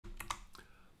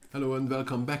Hello and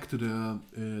welcome back to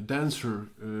the Dancer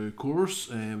course.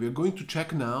 We are going to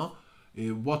check now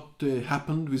what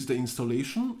happened with the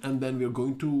installation, and then we are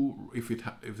going to, if it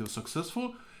was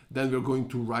successful, then we are going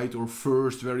to write our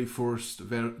very first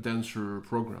Dancer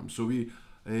program. So we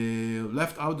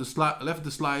left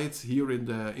the slides here in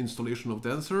the installation of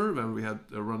Dancer when we had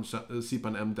run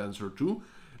cpan-m Dancer 2,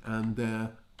 and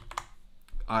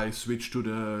I switched to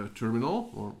the terminal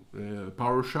or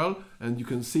PowerShell, and you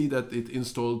can see that it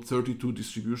installed 32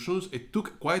 distributions. It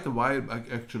took quite a while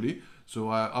actually.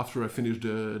 So after I finished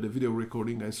the video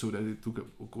recording, I saw that it took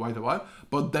quite a while.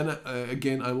 But then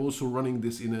again, I'm also running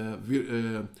this in a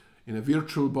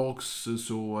virtual box.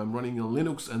 So I'm running on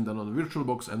Linux and then on a virtual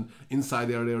box, and inside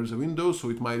there is a window, so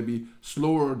it might be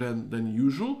slower than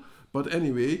usual. But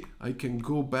anyway, I can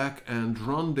go back and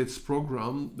run this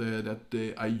program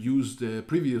that I used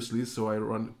previously. So I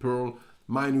run Perl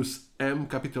 -m,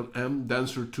 capital M,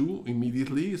 Dancer 2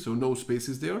 immediately, so no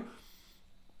spaces there.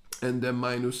 And then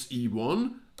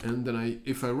 -E1. And then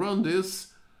if I run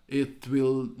this, it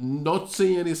will not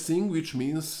say anything, which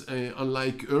means,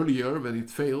 unlike earlier when it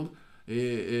failed,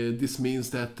 this means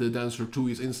that Dancer 2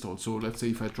 is installed. So let's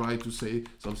say if I try to say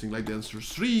something like Dancer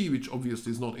 3, which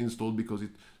obviously is not installed because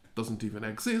it doesn't even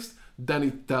exist, then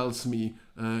it tells me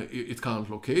it can't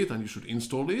locate and you should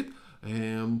install it.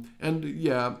 And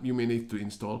yeah, you may need to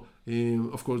install.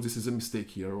 Of course, this is a mistake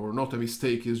here, or not a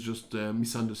mistake, it's just a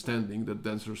misunderstanding that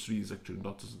Dancer 3 is actually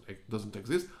doesn't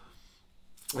exist.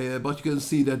 But you can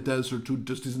see that Dancer 2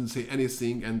 just doesn't say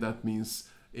anything, and that means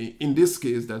in this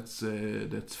case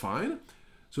that's fine.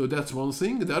 So that's one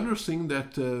thing. The other thing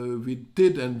that we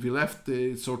did and we left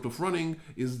sort of running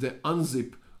is the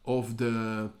unzip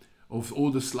of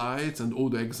all the slides and all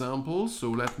the examples.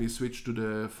 So let me switch to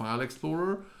the file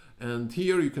explorer, and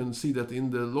here you can see that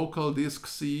in the local disk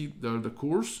C the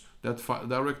course, that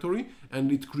directory,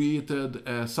 and it created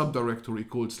a subdirectory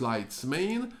called slides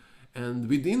main. And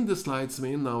within the slides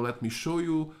main, now let me show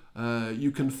you,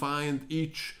 you can find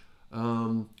each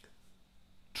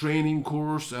training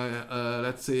course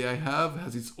let's say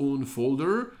has its own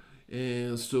folder.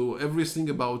 So everything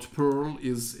about Perl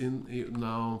is in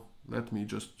now. Let me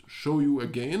just show you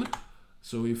again.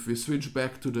 So if we switch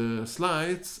back to the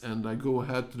slides and I go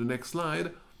ahead to the next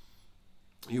slide,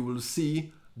 you will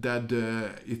see that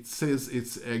it says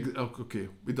it's okay.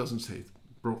 It doesn't say it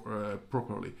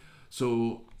properly.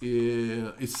 So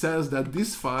it says that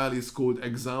this file is called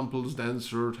examples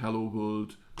dancer hello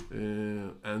world,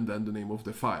 and then the name of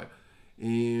the file.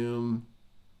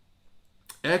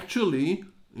 Actually,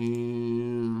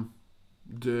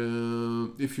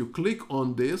 if you click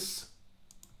on this,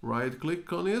 right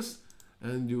click on this,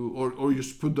 and you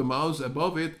just put the mouse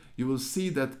above it, you will see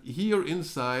that here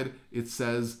inside it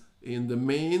says in the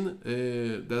main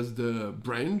that's the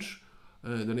branch,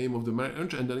 the name of the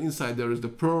branch, and then inside there is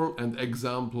the Perl and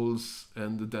examples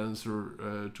and the Dancer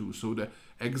 2. So the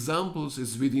examples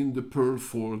is within the Perl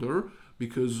folder,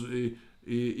 because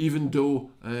even though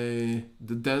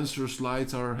the Dancer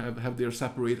slides have their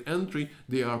separate entry,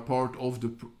 they are part of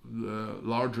the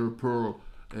larger Perl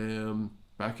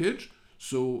package.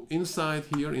 So inside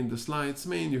here in the slides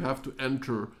main, you have to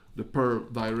enter the Perl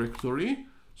directory.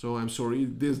 So I'm sorry,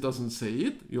 this doesn't say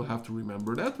it. You'll have to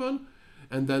remember that one.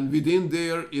 And then within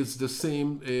there is the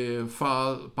same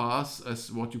file path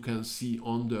as what you can see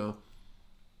on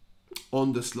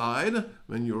the slide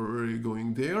when you're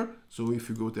going there. So if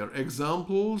you go there,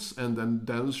 examples, and then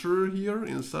Dancer here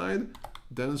inside,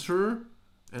 Dancer,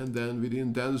 and then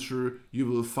within Dancer you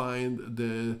will find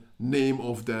the name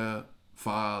of the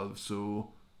file.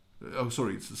 So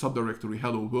sorry, it's the subdirectory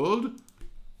hello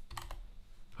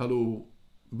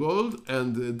world,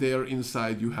 and there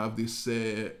inside you have this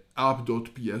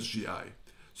app.psgi.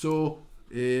 So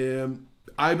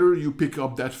either you pick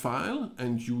up that file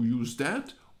and you use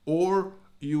that, or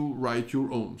you write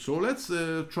your own. So let's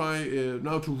try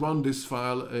now to run this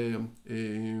file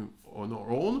on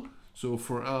our own. So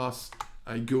for us,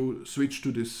 I switch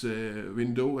to this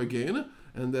window again,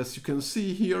 and as you can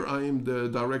see here, I am the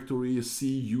directory C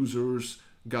users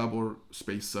Gabor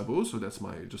space Sabo. So that's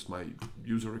just my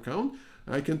user account.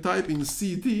 I can type in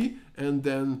CD and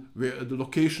then the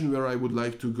location where I would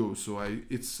like to go. So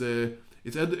it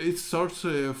starts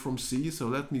from C. So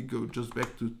let me go just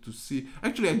back to C.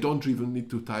 Actually, I don't even need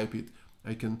to type it.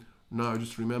 I can now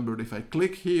just remember that if I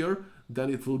click here, then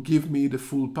it will give me the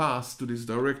full path to this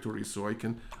directory. So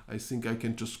I think I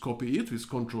can just copy it with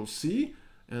Control C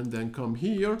and then come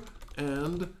here,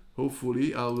 and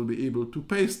hopefully I will be able to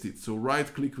paste it. So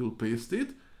right click will paste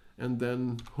it, and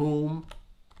then home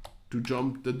to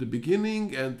jump at the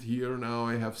beginning, and here now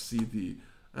I have CD.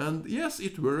 And yes,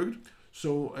 it worked.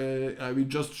 So I will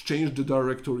just change the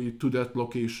directory to that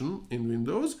location in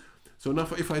Windows. So now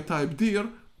if I type dir,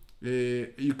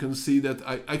 you can see that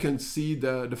I can see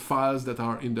the files that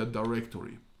are in that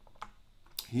directory.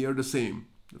 Here the same,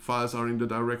 the files are in the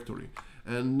directory.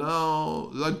 And now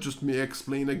let just me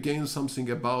explain again something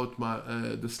about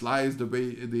the slides, the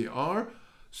way they are.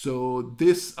 So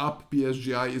this up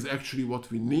PSGI is actually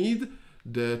what we need.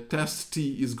 The test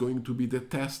T is going to be the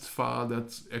test file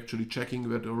that's actually checking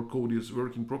whether our code is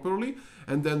working properly.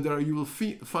 And then there you will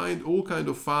find all kind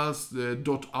of files,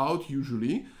 .out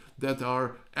usually, that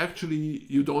are actually,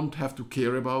 you don't have to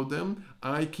care about them.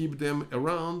 I keep them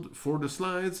around for the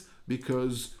slides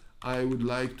because I would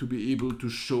like to be able to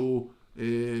show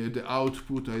the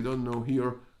output. I don't know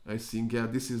here, I think, yeah,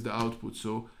 this is the output.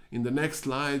 So in the next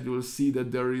slide, you will see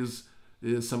that there is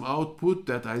some output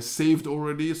that I saved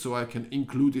already, so I can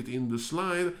include it in the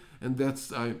slide, and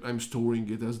that's I'm storing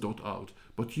it as .out.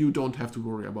 But you don't have to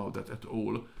worry about that at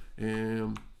all.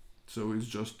 So it's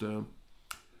just a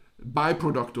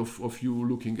byproduct of you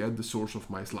looking at the source of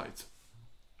my slides.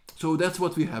 So that's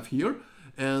what we have here.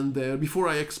 And before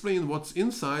I explain what's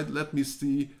inside, let's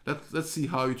see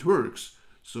how it works.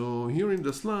 So here in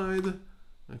the slide,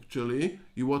 actually,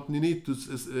 what you need to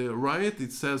write,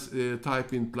 it says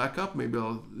type in pluckup. Maybe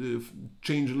I'll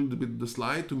change a little bit the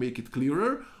slide to make it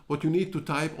clearer. What you need to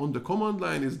type on the command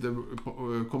line is the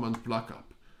command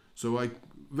pluckup. So I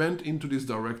went into this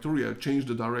directory, I changed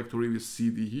the directory with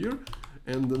cd here,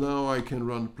 and now I can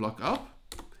run pluckup,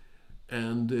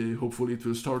 and hopefully it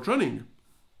will start running.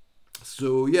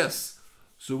 So yes,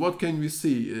 so what can we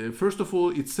see? First of all,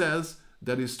 it says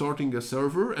that it's starting a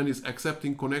server and is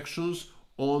accepting connections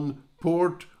on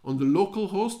port on the local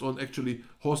host, on actually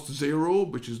host 0,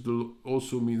 which is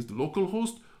also means the local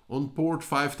host, on port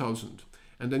 5000.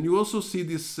 And then you also see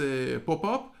this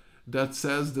pop-up that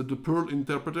says that the Perl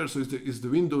interpreter, so is the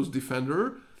Windows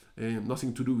Defender,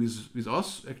 nothing to do with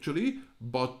us actually,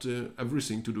 but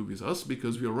everything to do with us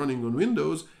because we are running on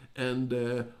Windows, and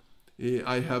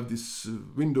I have this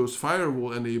Windows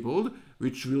firewall enabled,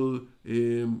 which will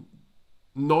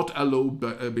not allow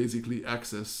basically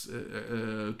access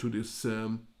to this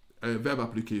web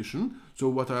application. So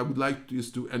what I would like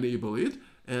is to enable it.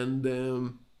 And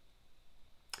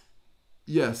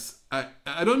yes,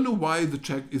 I don't know why the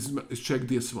check is checked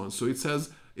this one. So it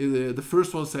says the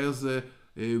first one says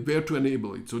where to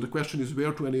enable it. So the question is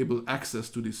where to enable access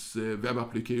to this web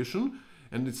application.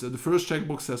 And it's the first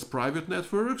checkbox says private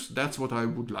networks. That's what I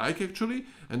would like actually.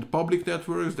 And public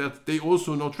networks, that they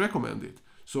also not recommend it.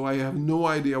 So I have no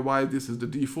idea why this is the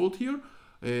default here.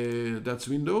 That's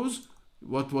Windows.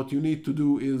 What you need to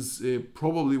do is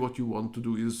probably what you want to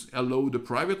do is allow the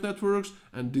private networks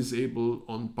and disable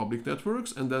on public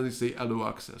networks, and then you say allow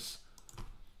access.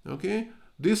 Okay,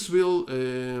 this will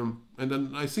and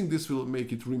then I think this will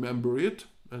make it remember it,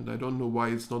 and I don't know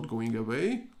why it's not going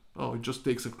away. Oh, it just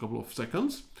takes a couple of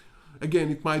seconds. Again,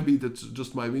 it might be that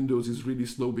just my Windows is really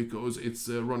slow because it's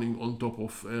running on top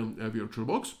of a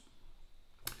VirtualBox.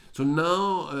 So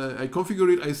now I configure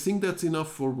it. I think that's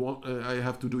enough for one. I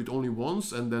have to do it only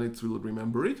once, and then it will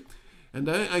remember it. And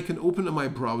then I can open my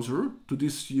browser to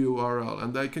this URL,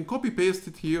 and I can copy paste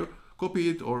it here, copy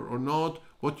it or not.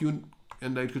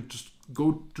 And I could just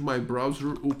go to my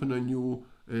browser, open a new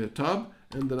tab,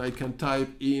 and then I can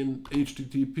type in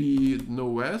HTTP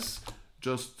no s,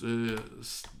 just 2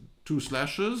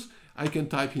 slashes. I can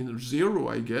type in 0,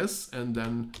 I guess, and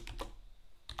then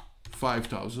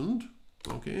 5000.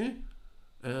 Okay,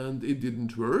 and it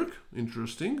didn't work.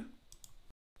 Interesting.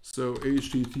 So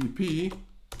HTTP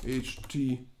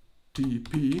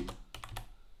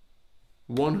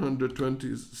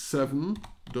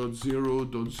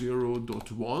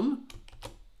 127.0.0.1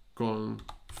 colon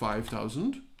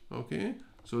 5000. Okay,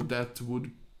 so that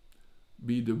would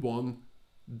be the one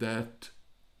that,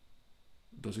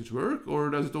 does it work or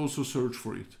does it also search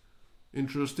for it?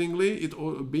 Interestingly,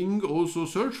 Bing also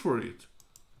searches for it.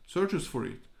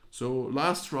 So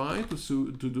last try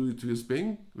to do it with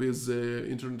Bing, with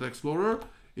Internet Explorer,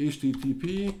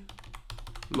 HTTP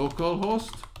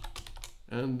localhost,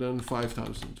 and then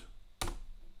 5000.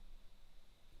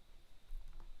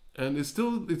 And it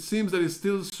seems that it's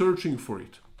still searching for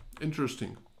it.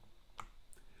 Interesting.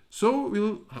 So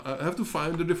we'll have to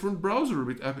find a different browser.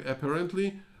 But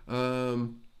apparently,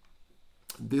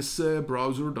 this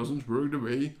browser doesn't work the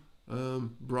way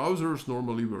browsers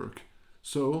normally work.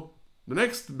 So the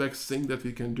next best thing that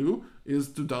we can do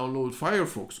is to download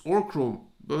Firefox or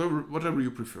Chrome, whatever you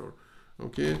prefer.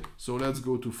 Okay, so let's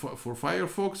go to for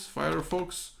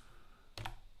Firefox.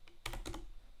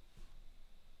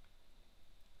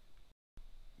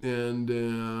 And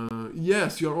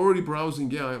yes, you're already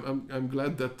browsing. Yeah, I'm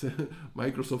glad that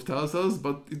Microsoft tells us,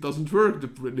 but it doesn't work the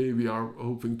way we are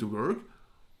hoping to work.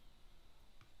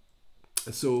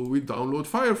 So we download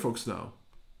Firefox now.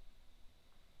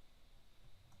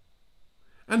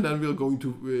 And then we're going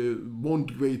to,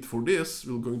 won't wait for this,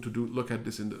 we're going to look at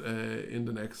this in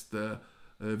the next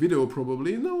video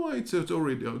probably. No, it's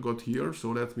already got here, so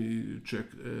let me check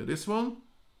this one.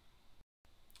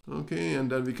 Okay,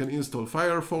 and then we can install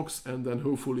Firefox, and then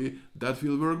hopefully that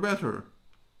will work better.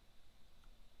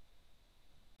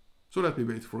 So let me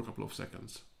wait for a couple of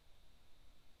seconds.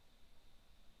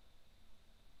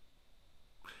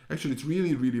 Actually, it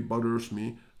really bothers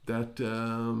me that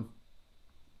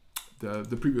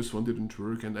the previous one didn't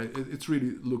work, and it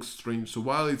really looks strange. So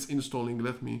while it's installing,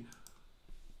 let me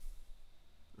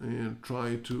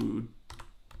try to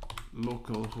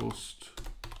localhost.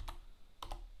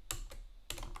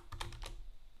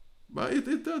 But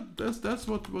that's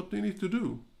what we need to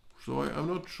do. So I'm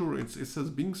not sure. It says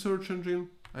Bing search engine.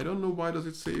 I don't know why does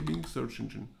it say Bing search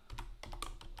engine.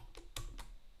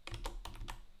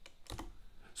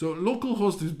 So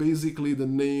localhost is basically the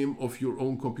name of your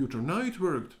own computer. Now it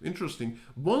worked. Interesting.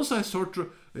 Once I start to,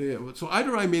 so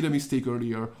either I made a mistake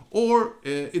earlier, or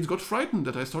it got frightened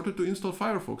that I started to install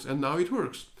Firefox, and now it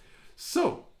works.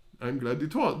 So I'm glad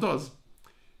it does.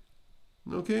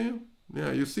 Okay.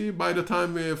 Yeah, you see, by the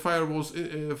time Firefox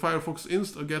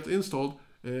gets installed,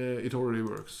 it already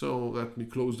works. So let me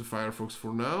close the Firefox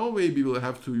for now. Maybe we'll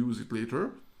have to use it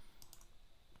later.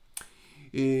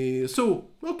 So,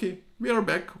 okay, we are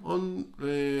back on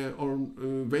our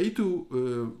way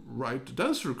to write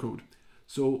Dancer code.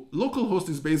 So localhost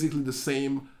is basically the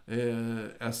same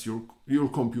as your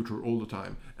computer all the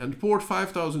time, and port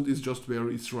 5000 is just where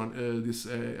it's this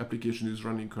application is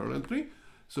running currently.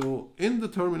 So in the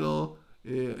terminal,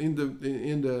 in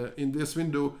this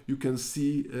window, you can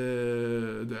see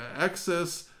the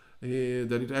access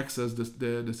that it accessed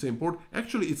the same port.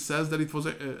 Actually, it says that it was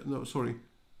no, sorry.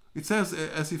 It says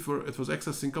as if it was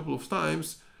accessing a couple of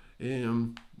times,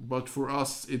 but for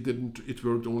us it didn't. It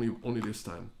worked only this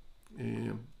time.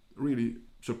 Really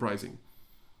surprising.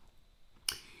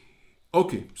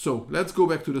 Okay, so let's go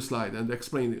back to the slide and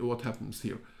explain what happens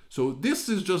here. So this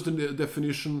is just the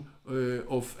definition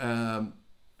of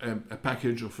a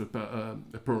package of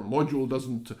a Perl module.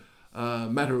 Doesn't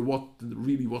matter what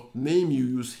name you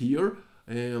use here.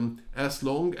 As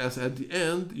long as at the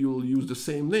end you'll use the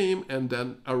same name and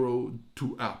then arrow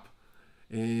to app.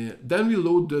 Then we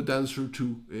load the Dancer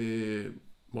 2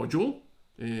 module,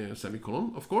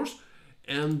 semicolon, of course,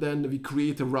 and then we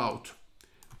create a route.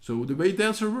 So the way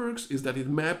Dancer works is that it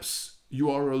maps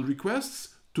URL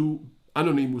requests to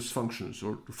anonymous functions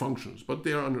or functions, but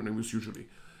they are anonymous usually.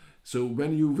 So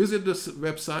when you visit this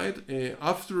website,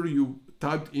 after you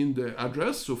typed in the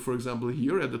address, so for example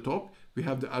here at the top, we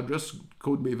have the address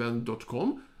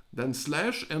codemaven.com, then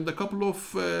slash and a couple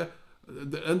of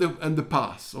the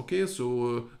path. Okay,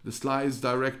 so the slides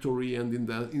directory, and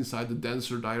inside the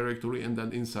Dancer directory, and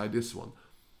then inside this one.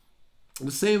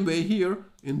 The same way here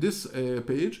in this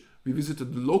page, we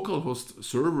visited the localhost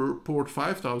server port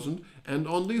 5000, and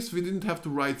on this we didn't have to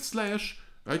write slash.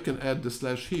 I can add the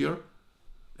slash here,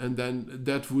 and then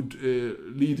that would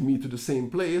lead me to the same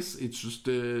place. It's just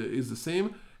is the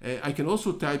same. I can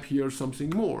also type here something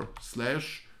more,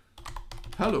 slash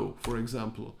hello, for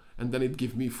example, and then it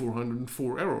gives me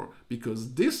 404 error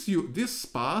because this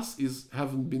path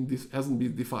hasn't been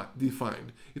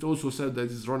defined. It also said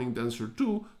that it's running Dancer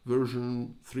 2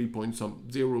 version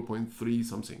 0.3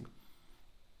 something.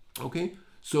 Okay,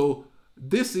 so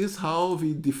this is how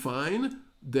we define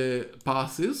the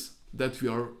paths that we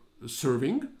are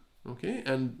serving. Okay,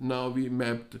 and now we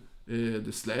mapped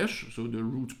the slash, so the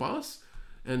root path.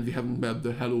 And we haven't mapped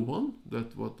the hello one,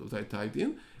 that what I typed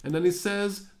in. And then it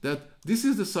says that this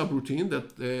is the subroutine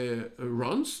that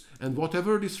runs, and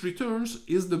whatever this returns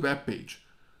is the web page.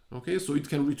 Okay, so it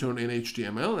can return in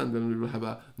HTML, and then we will have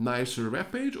a nicer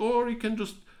web page, or it can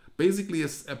just basically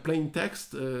a plain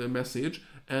text message,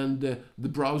 and the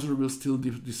browser will still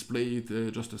display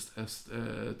it just as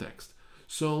text.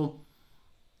 So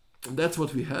that's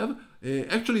what we have.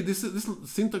 Actually, this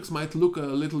syntax might look a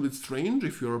little bit strange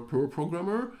if you're a Perl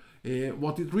programmer.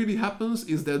 What it really happens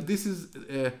is that this is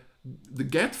the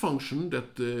get function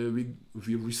that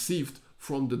we received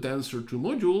from the Dancer 2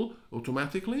 module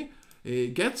automatically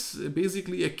gets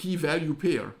basically a key value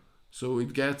pair. So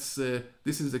it gets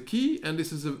this is the key and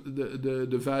this is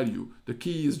the value. The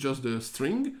key is just the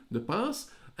string, the path,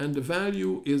 and the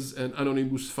value is an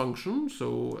anonymous function,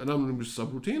 so an anonymous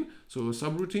subroutine. So a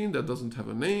subroutine that doesn't have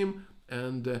a name,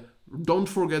 and don't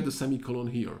forget the semicolon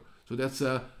here. So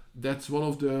that's one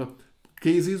of the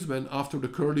cases when after the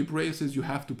curly braces you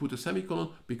have to put a semicolon,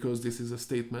 because this is a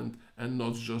statement and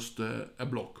not just a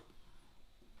block.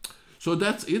 So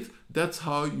that's it. That's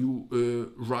how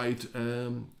you write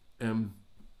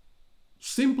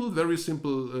simple, very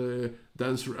simple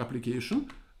Dancer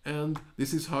application, and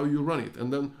this is how you run it.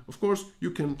 And then of course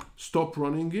you can stop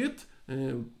running it.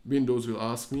 Windows will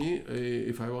ask me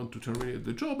if I want to terminate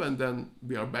the job, and then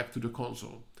we are back to the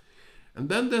console. And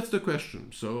then that's the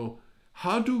question. So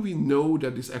how do we know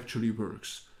that this actually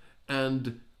works?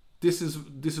 And this is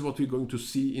what we're going to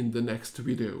see in the next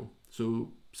video.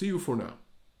 So see you for now.